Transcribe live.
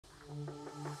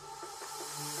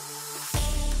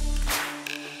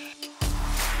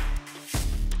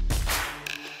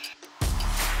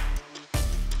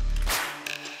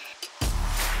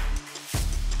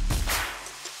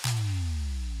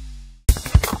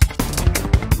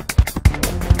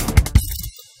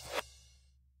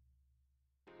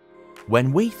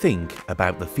When we think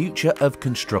about the future of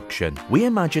construction, we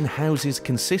imagine houses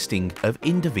consisting of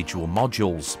individual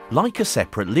modules, like a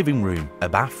separate living room, a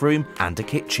bathroom and a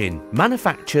kitchen,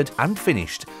 manufactured and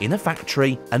finished in a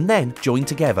factory and then joined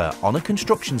together on a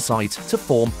construction site to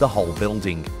form the whole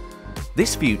building.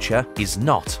 This future is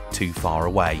not too far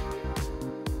away.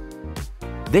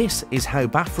 This is how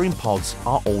bathroom pods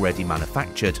are already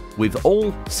manufactured, with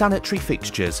all sanitary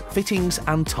fixtures, fittings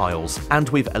and tiles, and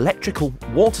with electrical,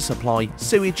 water supply,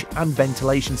 sewage and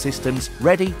ventilation systems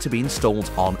ready to be installed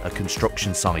on a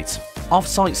construction site.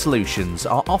 Off-site solutions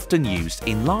are often used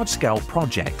in large-scale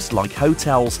projects like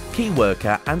hotels, key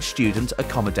worker and student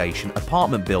accommodation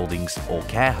apartment buildings or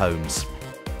care homes.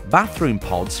 Bathroom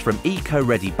pods from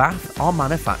Eco-Ready Bath are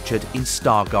manufactured in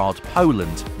Stargard,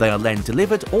 Poland. They are then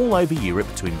delivered all over Europe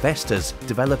to investors,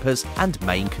 developers and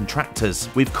main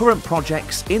contractors, with current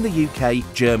projects in the UK,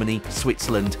 Germany,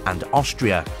 Switzerland and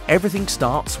Austria. Everything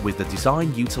starts with the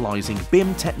design utilising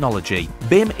BIM technology.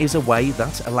 BIM is a way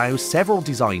that allows several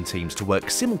design teams to work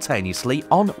simultaneously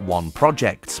on one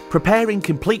project, preparing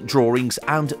complete drawings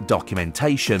and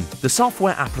documentation. The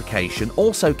software application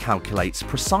also calculates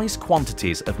precise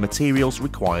quantities of materials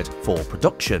required for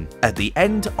production. At the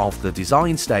end of the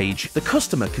design stage, the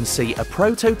customer can see a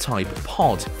prototype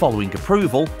pod. Following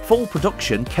approval, full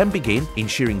production can begin,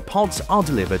 ensuring pods are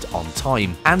delivered on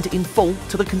time and in full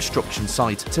to the construction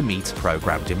site to meet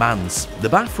program demands. The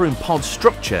bathroom pod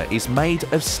structure is made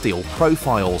of steel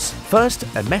profiles. First,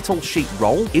 a metal sheet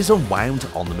roll is unwound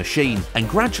on the machine and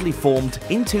gradually formed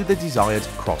into the desired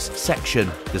cross section.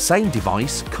 The same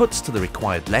device cuts to the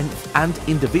required length and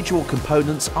individual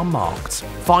components are marked.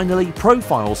 Finally,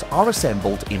 profiles are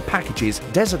assembled in packages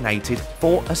designated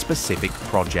for a specific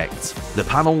project. The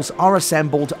panels are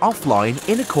assembled offline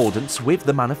in accordance with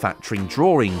the manufacturing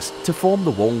drawings to form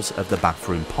the walls of the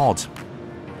bathroom pod.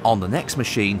 On the next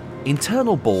machine,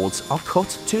 internal boards are cut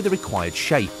to the required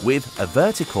shape with a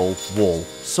vertical wall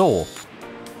saw.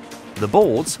 The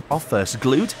boards are first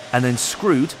glued and then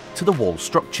screwed to the wall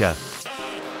structure.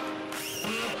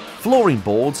 Flooring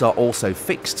boards are also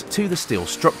fixed to the steel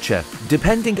structure.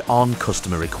 Depending on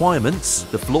customer requirements,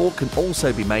 the floor can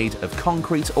also be made of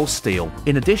concrete or steel.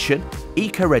 In addition,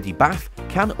 Eco-Ready Bath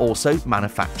can also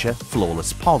manufacture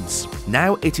floorless pods.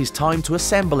 Now it is time to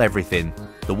assemble everything.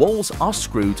 The walls are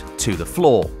screwed to the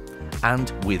floor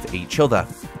and with each other,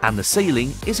 and the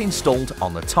ceiling is installed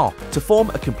on the top to form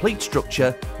a complete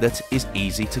structure that is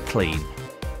easy to clean.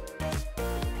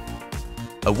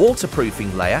 A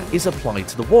waterproofing layer is applied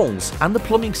to the walls and the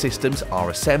plumbing systems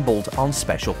are assembled on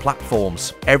special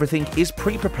platforms. Everything is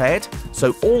pre-prepared,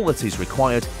 so all that is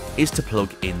required is to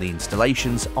plug in the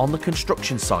installations on the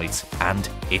construction site and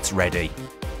it's ready.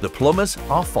 The plumbers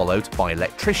are followed by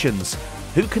electricians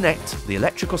who connect the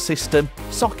electrical system,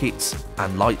 sockets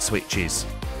and light switches.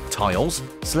 Tiles,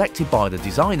 selected by the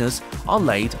designers, are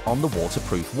laid on the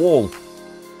waterproof wall,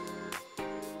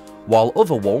 while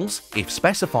other walls, if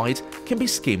specified, can be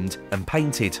skimmed and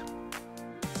painted.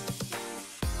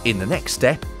 In the next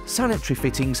step, sanitary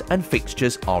fittings and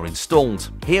fixtures are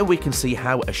installed. Here we can see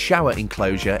how a shower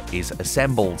enclosure is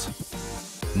assembled.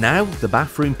 Now the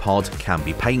bathroom pod can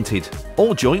be painted.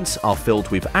 All joints are filled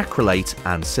with acrylate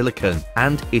and silicone,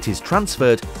 and it is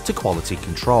transferred to quality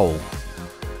control.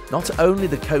 Not only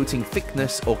the coating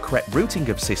thickness or correct routing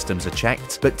of systems are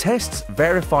checked, but tests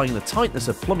verifying the tightness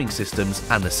of plumbing systems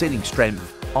and the sealing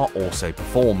strength are also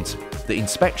performed. The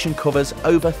inspection covers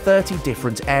over 30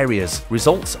 different areas.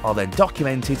 Results are then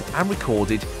documented and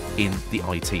recorded in the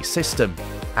IT system.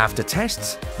 After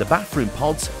tests, the bathroom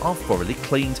pods are thoroughly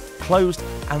cleaned, closed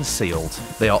and sealed.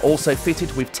 They are also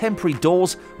fitted with temporary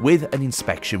doors with an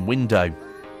inspection window.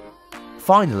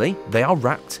 Finally, they are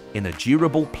wrapped in a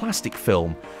durable plastic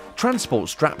film. Transport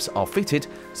straps are fitted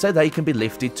so they can be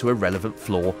lifted to a relevant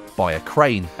floor by a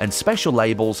crane, and special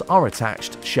labels are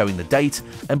attached showing the date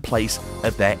and place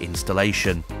of their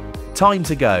installation. Time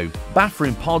to go.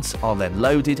 Bathroom pods are then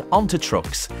loaded onto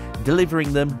trucks,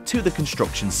 delivering them to the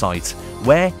construction site,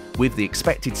 where, with the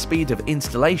expected speed of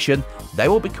installation, they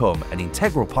will become an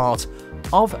integral part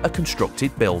of a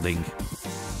constructed building.